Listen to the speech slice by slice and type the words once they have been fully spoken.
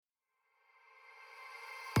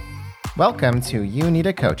Welcome to You Need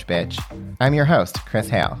a Coach, Bitch. I'm your host, Chris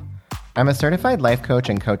Hale. I'm a certified life coach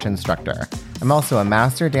and coach instructor. I'm also a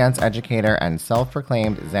master dance educator and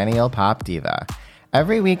self-proclaimed Xennial Pop Diva.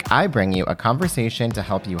 Every week, I bring you a conversation to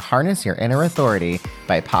help you harness your inner authority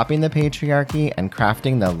by popping the patriarchy and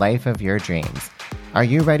crafting the life of your dreams. Are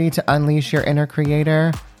you ready to unleash your inner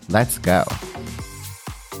creator? Let's go.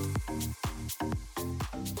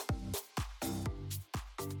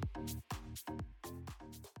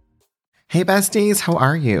 Hey besties, how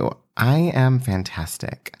are you? I am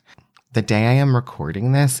fantastic. The day I am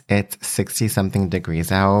recording this, it's 60-something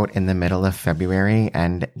degrees out in the middle of February,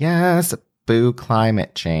 and yes, boo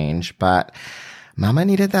climate change, but mama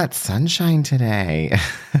needed that sunshine today.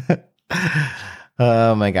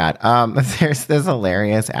 Oh my God. There's this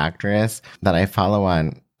hilarious actress that I follow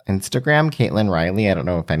on Instagram, Caitlin Riley. I don't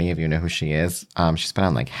know if any of you know who she is. She's been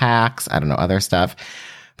on like Hacks, I don't know, other stuff.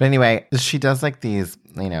 But anyway, she does like these,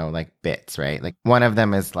 like bits, right? Like one of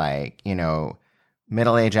them is like,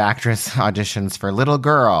 middle-aged actress auditions for little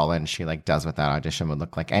girl. And she like does what that audition would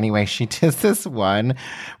look like. Anyway, she does this one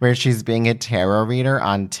where she's being a tarot reader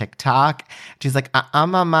on TikTok. She's like,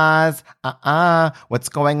 mamas, what's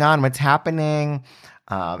going on? What's happening?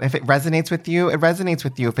 If it resonates with you, it resonates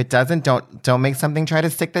with you. If it doesn't, don't make something try to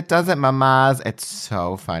stick that doesn't, mamas. It's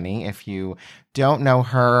so funny. If you don't know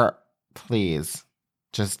her, please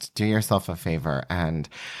just do yourself a favor and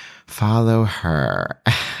follow her.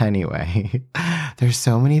 Anyway, there's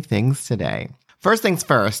so many things today. First things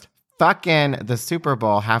first, fucking the Super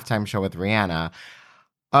Bowl halftime show with Rhianna.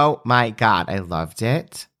 Oh my God, I loved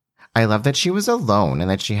it. I love that she was alone and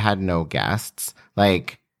that she had no guests.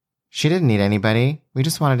 Like, she didn't need anybody. We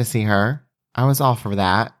just wanted to see her. I was all for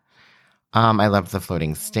that. I loved the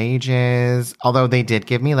floating stages, although they did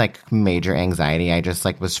give me like major anxiety. I just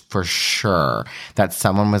like was for sure that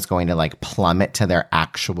someone was going to like plummet to their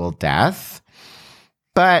actual death.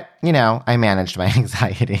 But, I managed my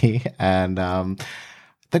anxiety and,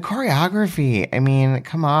 the choreography. I mean,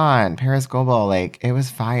 come on, Paris Goebel, like it was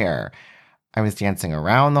fire. I was dancing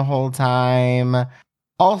around the whole time.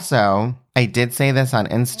 Also, I did say this on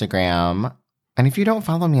Instagram. And if you don't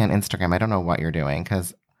follow me on Instagram, I don't know what you're doing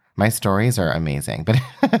because my stories are amazing, but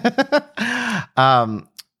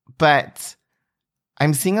but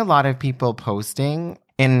I'm seeing a lot of people posting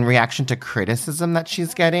in reaction to criticism that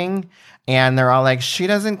she's getting, and they're all like, she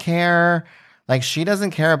doesn't care, like she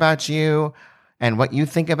doesn't care about you and what you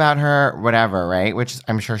think about her, whatever, right? Which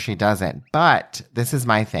I'm sure she doesn't. But this is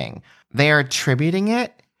my thing. They are attributing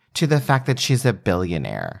it to the fact that she's a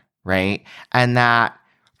billionaire, right? And that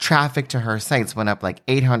traffic to her sites went up like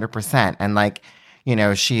 800%, and like,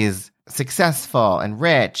 she's successful and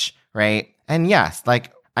rich, right? And yes,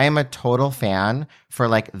 like I am a total fan for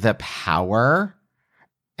like the power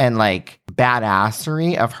and like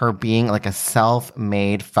badassery of her being like a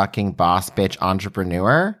self-made fucking boss bitch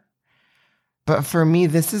entrepreneur. But for me,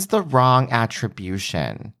 this is the wrong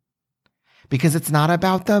attribution because it's not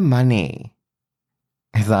about the money.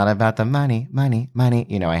 It's not about the money.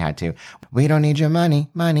 I had to. We don't need your money.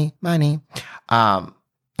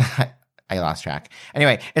 I lost track.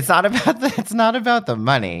 Anyway, it's not about the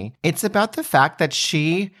money. It's about the fact that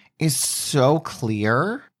she is so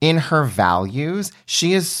clear in her values.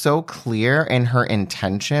 She is so clear in her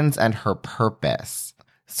intentions and her purpose.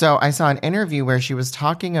 So I saw an interview where she was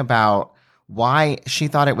talking about why she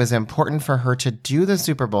thought it was important for her to do the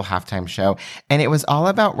Super Bowl halftime show. And it was all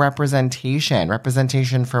about representation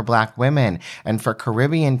for Black women and for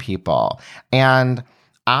Caribbean people. And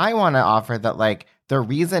I want to offer that like, the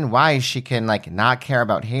reason why she can like not care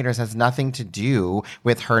about haters has nothing to do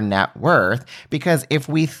with her net worth. Because if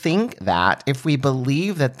we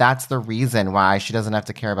believe that that's the reason why she doesn't have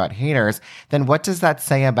to care about haters, then what does that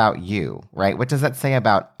say about you, right? What does that say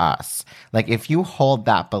about us? Like if you hold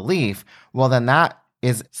that belief, well, then that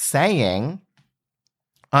is saying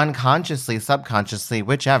unconsciously, subconsciously,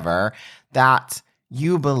 whichever, that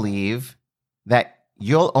you believe that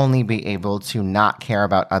you'll only be able to not care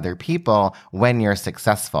about other people when you're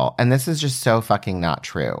successful. And this is just so fucking not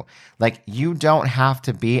true. Like, you don't have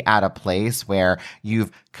to be at a place where you've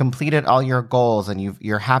completed all your goals and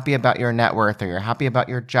you're happy about your net worth or you're happy about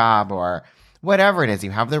your job or whatever it is. You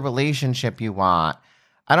have the relationship you want.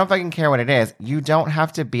 I don't fucking care what it is. You don't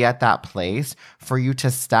have to be at that place for you to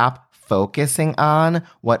stop focusing on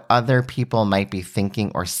what other people might be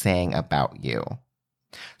thinking or saying about you.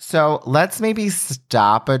 So let's maybe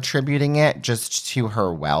stop attributing it just to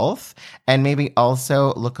her wealth and maybe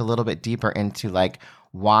also look a little bit deeper into like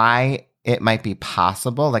why it might be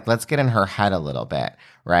possible. Like, let's get in her head a little bit,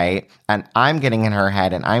 right? And I'm getting in her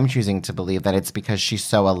head and I'm choosing to believe that it's because she's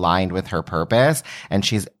so aligned with her purpose and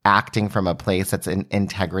she's acting from a place that's in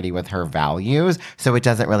integrity with her values. So it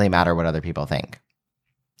doesn't really matter what other people think.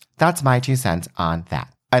 That's my 2 cents on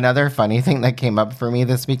that. Another funny thing that came up for me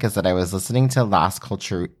this week is that I was listening to Las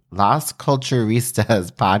Culturistas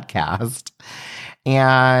podcast,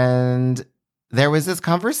 and there was this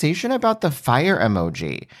conversation about the fire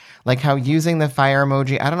emoji, like how using the fire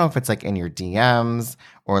emoji, I don't know if it's like in your DMs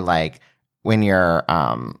or like when you're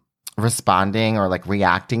responding or like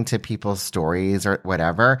reacting to people's stories or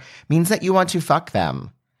whatever, means that you want to fuck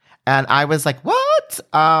them. And I was like,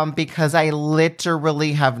 what? Because I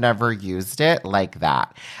literally have never used it like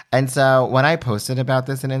that. And so when I posted about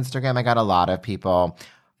this on Instagram, I got a lot of people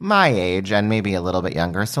my age and maybe a little bit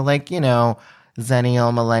younger. So like, Zennial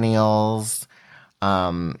millennials,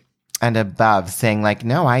 and above saying like,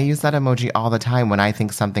 no, I use that emoji all the time when I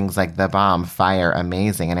think something's like the bomb, fire,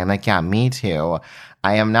 amazing. And I'm like, yeah, me too.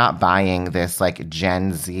 I am not buying this like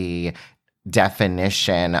Gen Z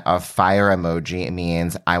definition of fire emoji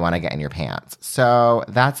means I want to get in your pants. So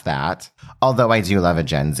that's that. Although I do love a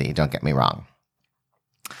Gen Z, don't get me wrong.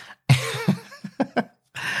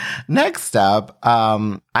 Next up,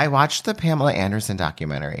 I watched the Pamela Anderson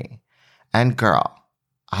documentary. And girl,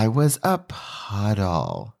 I was a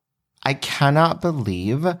puddle. I cannot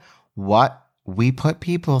believe what we put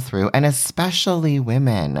people through, and especially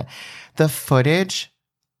women. The footage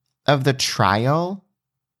of the trial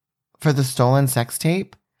for the stolen sex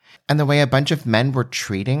tape and the way a bunch of men were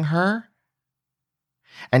treating her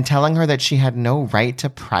and telling her that she had no right to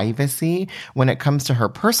privacy when it comes to her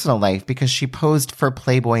personal life because she posed for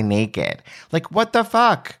Playboy naked. Like, what the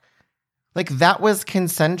fuck? Like, that was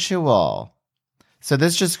consensual. So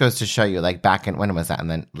this just goes to show you, like, back in, when was that, in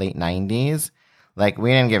the late 90s? Like,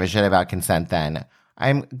 we didn't give a shit about consent then.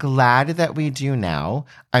 I'm glad that we do now.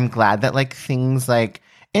 I'm glad that, like, things like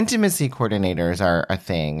intimacy coordinators are a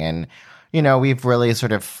thing. And, we've really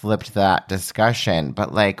sort of flipped that discussion.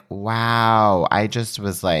 But, like, wow, I just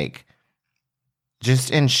was, like,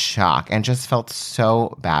 just in shock and just felt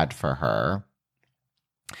so bad for her.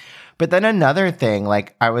 But then another thing,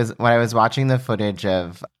 like, when I was watching the footage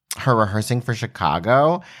of her rehearsing for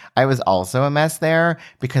Chicago, I was also a mess there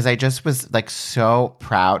because I just was like so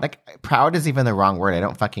proud. Like, proud is even the wrong word. I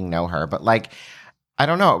don't fucking know her, but like, I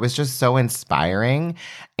don't know. It was just so inspiring.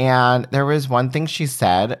 And there was one thing she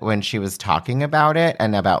said when she was talking about it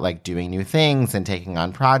and about like doing new things and taking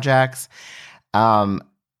on projects. And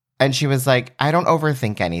she was like, I don't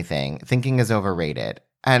overthink anything. Thinking is overrated.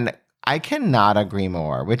 And I cannot agree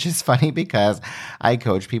more, which is funny because I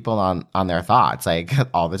coach people on their thoughts like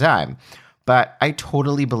all the time. But I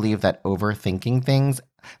totally believe that overthinking things,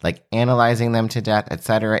 like analyzing them to death,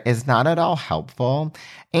 etc., is not at all helpful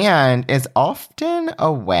and is often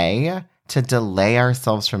a way to delay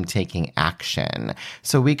ourselves from taking action.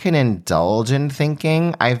 So we can indulge in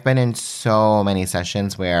thinking. I've been in so many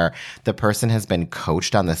sessions where the person has been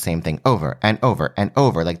coached on the same thing over and over and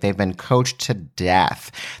over. Like, they've been coached to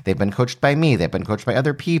death. They've been coached by me. They've been coached by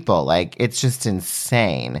other people. Like, it's just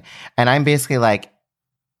insane. And I'm basically like,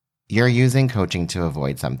 you're using coaching to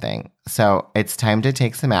avoid something. So it's time to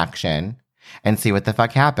take some action and see what the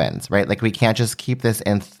fuck happens, right? Like, we can't just keep this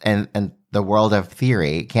in the world of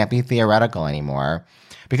theory. It can't be theoretical anymore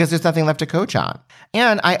because there's nothing left to coach on.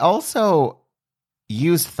 And I also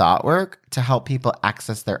use thought work to help people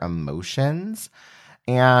access their emotions.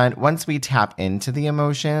 And once we tap into the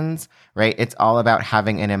emotions, right, it's all about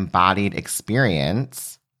having an embodied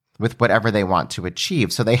experience with whatever they want to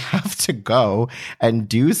achieve. So they have to go and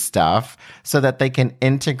do stuff so that they can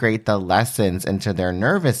integrate the lessons into their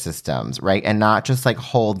nervous systems, right? And not just like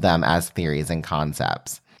hold them as theories and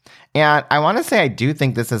concepts. And I want to say I do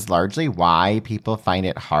think this is largely why people find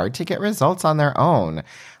it hard to get results on their own.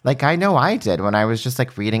 Like, I know I did when I was just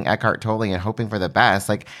like reading Eckhart Tolle and hoping for the best.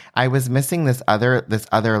 Like, I was missing this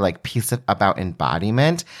other like piece about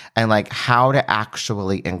embodiment and like how to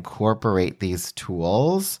actually incorporate these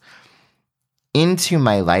tools into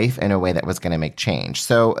my life in a way that was going to make change.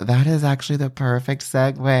 So that is actually the perfect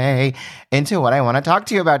segue into what I want to talk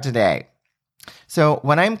to you about today. So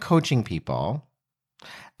when I'm coaching people,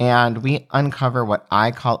 and we uncover what I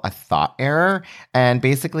call a thought error. And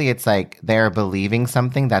basically, it's like they're believing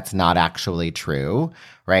something that's not actually true,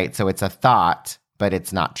 right? So it's a thought, but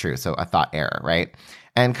it's not true. So a thought error, right?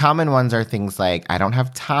 And common ones are things like, I don't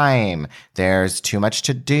have time. There's too much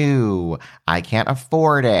to do. I can't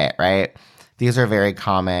afford it, right? These are very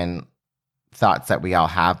common thoughts that we all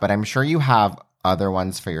have, but I'm sure you have other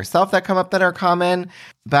ones for yourself that come up that are common,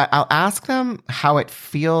 but I'll ask them how it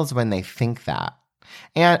feels when they think that.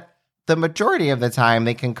 And the majority of the time,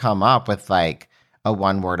 they can come up with like a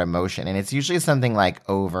one-word emotion. And it's usually something like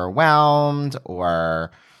overwhelmed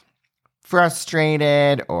or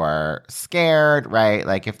frustrated or scared, right?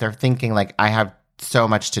 Like if they're thinking like, I have so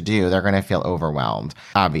much to do, they're going to feel overwhelmed,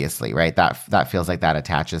 obviously, right? That feels like that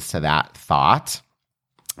attaches to that thought.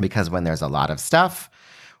 Because when there's a lot of stuff,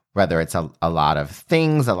 whether it's a lot of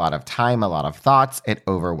things, a lot of time, a lot of thoughts, it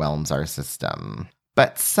overwhelms our system.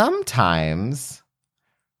 But sometimes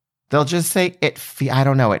they'll just say, it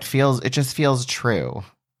just feels true.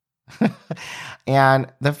 And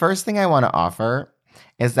the first thing I want to offer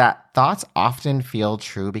is that thoughts often feel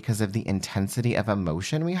true because of the intensity of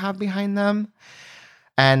emotion we have behind them.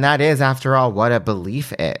 And that is, after all, what a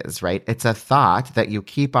belief is, right? It's a thought that you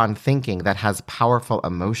keep on thinking that has powerful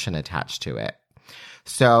emotion attached to it.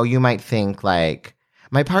 So you might think like,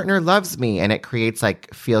 my partner loves me, and it creates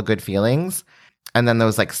like feel-good feelings. And then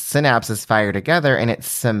those like synapses fire together and it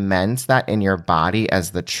cements that in your body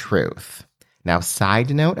as the truth. Now,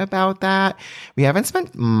 side note about that, we haven't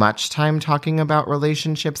spent much time talking about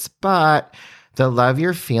relationships, but the love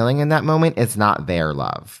you're feeling in that moment is not their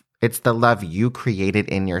love. It's the love you created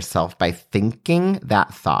in yourself by thinking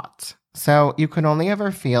that thought. So you can only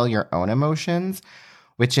ever feel your own emotions,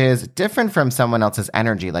 which is different from someone else's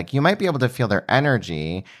energy. Like you might be able to feel their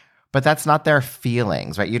energy, but that's not their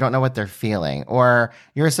feelings, right? You don't know what they're feeling. Or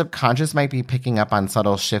your subconscious might be picking up on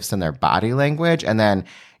subtle shifts in their body language, and then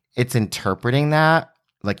it's interpreting that,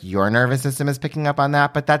 like your nervous system is picking up on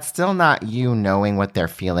that, but that's still not you knowing what they're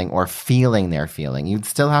feeling or feeling they're feeling. You'd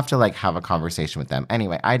still have to like have a conversation with them.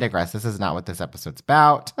 Anyway, I digress. This is not what this episode's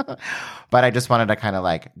about, but I just wanted to kind of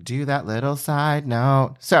like do that little side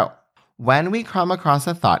note. So when we come across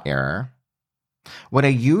a thought error, what I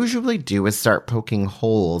usually do is start poking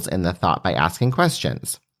holes in the thought by asking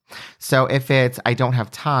questions. So if it's, I don't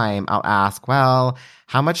have time, I'll ask, well,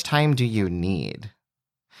 how much time do you need?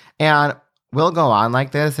 And we'll go on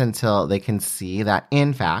like this until they can see that,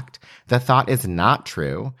 in fact, the thought is not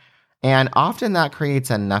true. And often that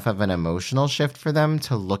creates enough of an emotional shift for them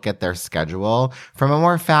to look at their schedule from a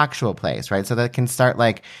more factual place, right? So they can start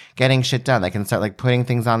like getting shit done. They can start like putting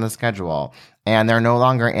things on the schedule. And they're no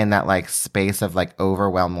longer in that like space of like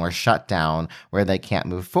overwhelm or shutdown where they can't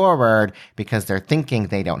move forward because they're thinking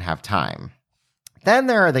they don't have time. Then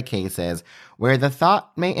there are the cases where the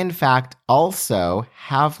thought may in fact also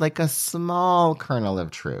have like a small kernel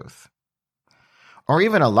of truth, or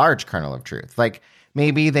even a large kernel of truth. Like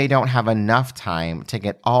maybe they don't have enough time to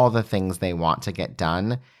get all the things they want to get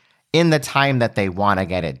done in the time that they want to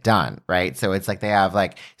get it done, right? So it's like they have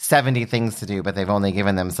like 70 things to do, but they've only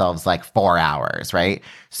given themselves like 4 hours, right?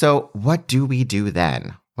 So what do we do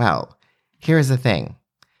then? Well, here's the thing.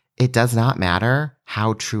 It does not matter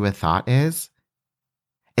how true a thought is.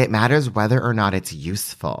 It matters whether or not it's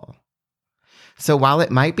useful. So while it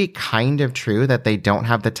might be kind of true that they don't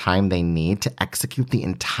have the time they need to execute the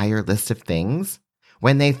entire list of things,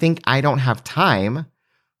 when they think I don't have time,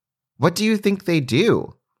 what do you think they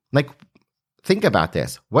do? Like, think about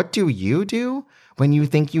this. What do you do when you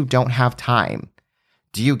think you don't have time?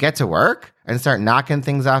 Do you get to work and start knocking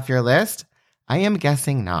things off your list? I am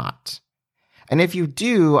guessing not. And if you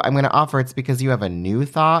do, I'm going to offer it's because you have a new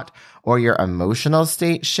thought or your emotional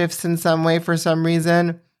state shifts in some way for some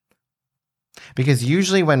reason. Because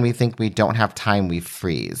usually when we think we don't have time, we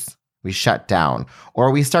freeze, we shut down,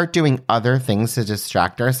 or we start doing other things to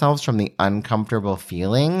distract ourselves from the uncomfortable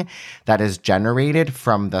feeling that is generated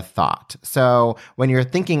from the thought. So when you're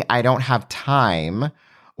thinking, I don't have time,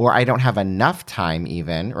 or I don't have enough time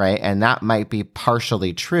even, right? And that might be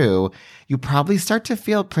partially true. You probably start to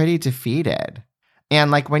feel pretty defeated. And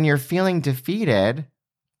like when you're feeling defeated,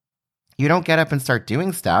 you don't get up and start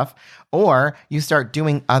doing stuff, or you start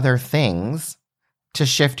doing other things to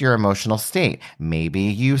shift your emotional state. Maybe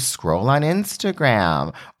you scroll on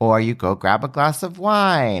Instagram, or you go grab a glass of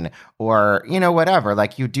wine, or, whatever.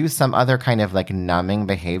 Like you do some other kind of like numbing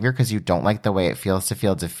behavior because you don't like the way it feels to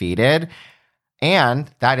feel defeated. And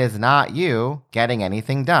that is not you getting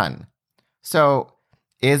anything done. So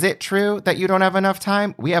is it true that you don't have enough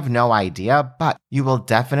time? We have no idea, but you will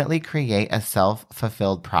definitely create a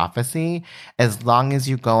self-fulfilled prophecy as long as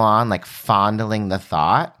you go on like fondling the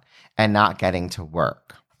thought and not getting to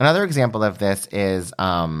work. Another example of this is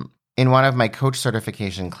in one of my coach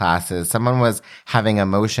certification classes, someone was having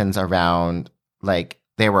emotions around like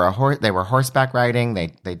they were horseback riding.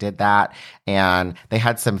 They did that, and they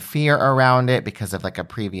had some fear around it because of like a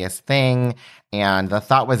previous thing. And the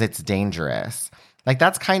thought was it's dangerous. Like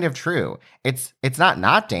that's kind of true. It's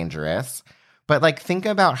not dangerous, But like, think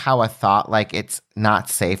about how a thought like it's not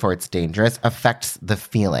safe or it's dangerous affects the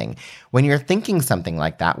feeling. When you're thinking something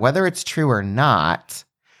like that, whether it's true or not,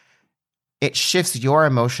 it shifts your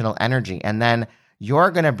emotional energy. And then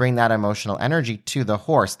you're going to bring that emotional energy to the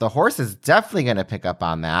horse. The horse is definitely going to pick up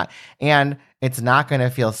on that. And it's not going to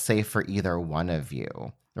feel safe for either one of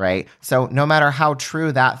you, right? So no matter how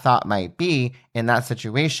true that thought might be in that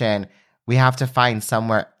situation, we have to find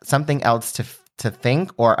something else to think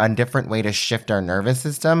or a different way to shift our nervous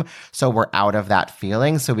system so we're out of that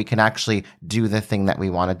feeling so we can actually do the thing that we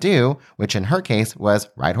want to do, which in her case was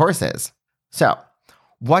ride horses. So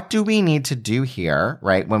what do we need to do here,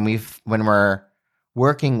 right, when we're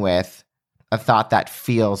working with a thought that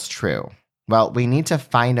feels true? Well, we need to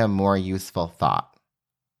find a more useful thought.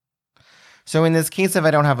 So in this case, if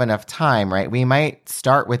I don't have enough time, right, we might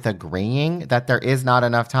start with agreeing that there is not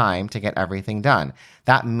enough time to get everything done.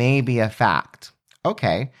 That may be a fact.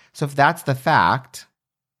 Okay, so if that's the fact,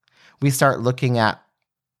 we start looking at,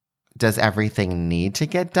 does everything need to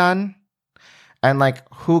get done? And like,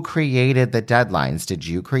 who created the deadlines? Did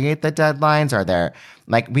you create the deadlines? Are there,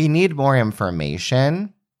 like, we need more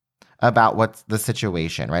information about what's the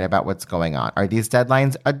situation, right? About what's going on. Are these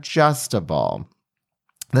deadlines adjustable?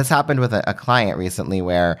 This happened with a client recently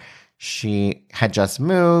where she had just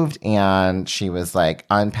moved and she was like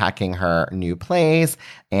unpacking her new place,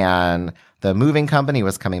 and the moving company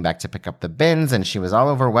was coming back to pick up the bins, and she was all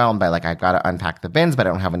overwhelmed by like, I got to unpack the bins, but I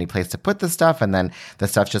don't have any place to put the stuff. And then the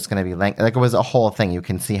stuff's just going to be like it was a whole thing. You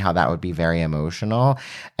can see how that would be very emotional.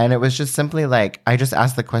 And it was just simply like, I just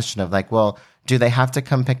asked the question of like, well, do they have to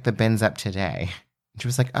come pick the bins up today? She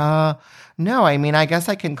was like, no, I mean, I guess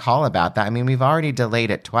I can call about that. I mean, we've already delayed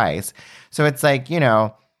it twice. So it's like,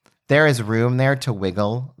 there is room there to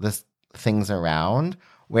wiggle things around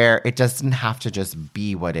where it doesn't have to just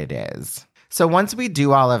be what it is. So once we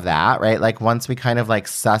do all of that, right, like once we kind of like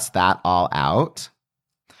suss that all out,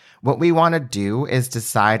 what we want to do is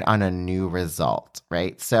decide on a new result,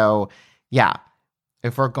 right? So yeah,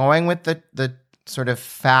 if we're going with the sort of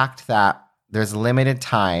fact that there's limited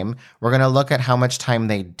time, we're going to look at how much time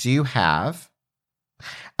they do have.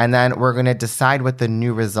 And then we're going to decide what the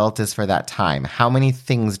new result is for that time. How many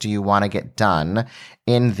things do you want to get done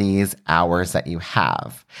in these hours that you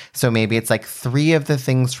have? So maybe it's like 3 of the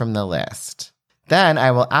things from the list. Then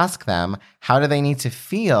I will ask them, how do they need to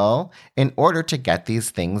feel in order to get these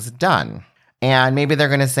things done? And maybe they're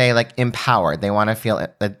going to say like empowered. They want to feel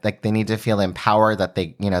like they need to feel empowered that they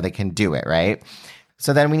can do it, right?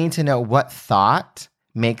 So then we need to know what thought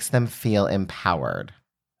makes them feel empowered.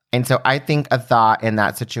 And so I think a thought in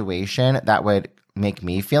that situation that would make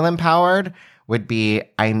me feel empowered would be,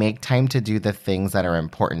 I make time to do the things that are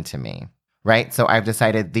important to me, right? So I've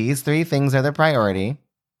decided these 3 things are the priority,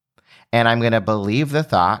 and I'm going to believe the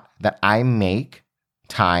thought that I make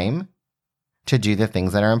time to do the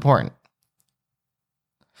things that are important.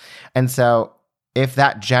 And so if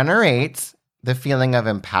that generates the feeling of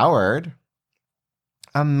empowered,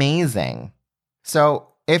 amazing. So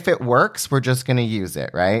if it works, we're just going to use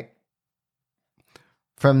it, right?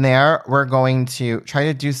 From there, we're going to try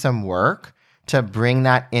to do some work to bring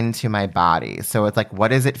that into my body. So it's like, what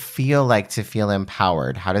does it feel like to feel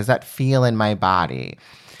empowered? How does that feel in my body,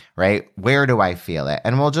 right? Where do I feel it?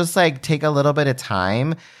 And we'll just like take a little bit of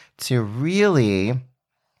time to really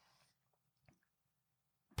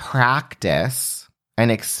practice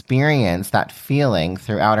and experience that feeling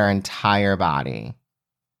throughout our entire body.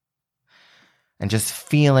 And just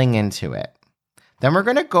feeling into it. Then we're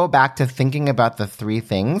going to go back to thinking about the 3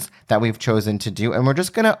 things that we've chosen to do, and we're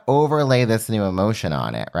just going to overlay this new emotion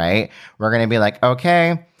on it, right? We're going to be like,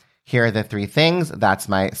 okay, here are the 3 things. That's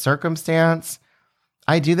my circumstance.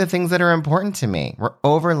 I do the things that are important to me. We're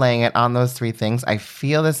overlaying it on those 3 things. I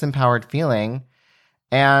feel this empowered feeling,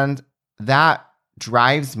 and that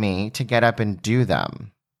drives me to get up and do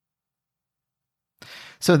them.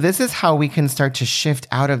 So this is how we can start to shift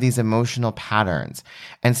out of these emotional patterns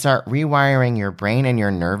and start rewiring your brain and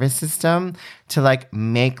your nervous system to like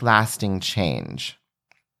make lasting change.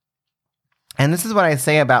 And this is what I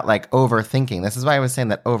say about like overthinking. This is why I was saying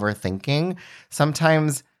that overthinking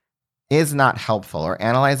sometimes is not helpful, or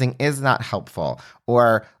analyzing is not helpful,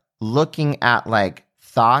 or looking at like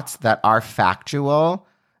thoughts that are factual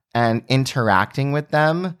and interacting with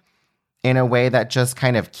them in a way that just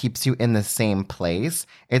kind of keeps you in the same place.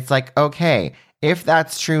 It's like, okay, if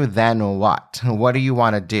that's true, then what? What do you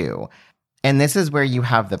want to do? And this is where you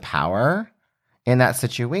have the power in that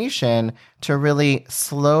situation to really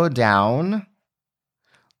slow down,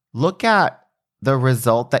 look at the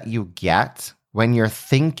result that you get when you're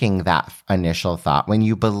thinking that initial thought, when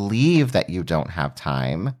you believe that you don't have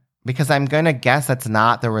time, Because I'm going to guess that's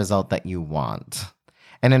not the result that you want.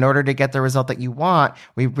 And in order to get the result that you want,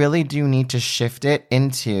 we really do need to shift it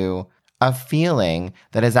into a feeling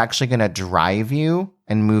that is actually going to drive you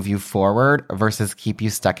and move you forward versus keep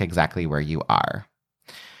you stuck exactly where you are.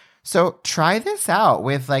 So try this out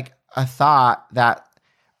with like a thought that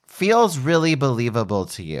feels really believable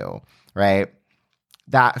to you, right?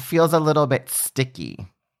 That feels a little bit sticky.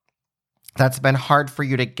 That's been hard for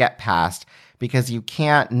you to get past because you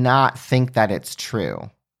can't not think that it's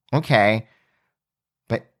true. Okay,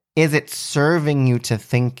 but is it serving you to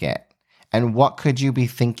think it? And what could you be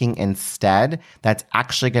thinking instead that's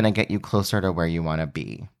actually going to get you closer to where you want to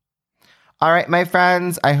be? All right, my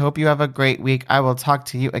friends, I hope you have a great week. I will talk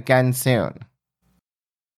to you again soon.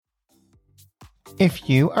 If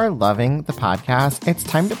you are loving the podcast, it's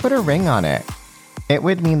time to put a ring on it. It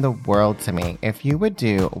would mean the world to me if you would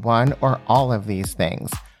do one or all of these things.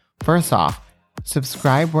 First off,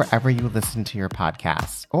 subscribe wherever you listen to your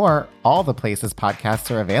podcasts, or all the places podcasts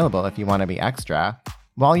are available if you want to be extra.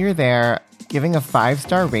 While you're there, giving a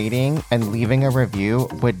 5-star rating and leaving a review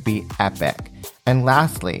would be epic. And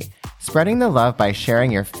lastly, spreading the love by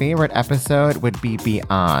sharing your favorite episode would be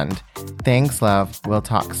beyond. Thanks, love. We'll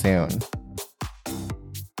talk soon.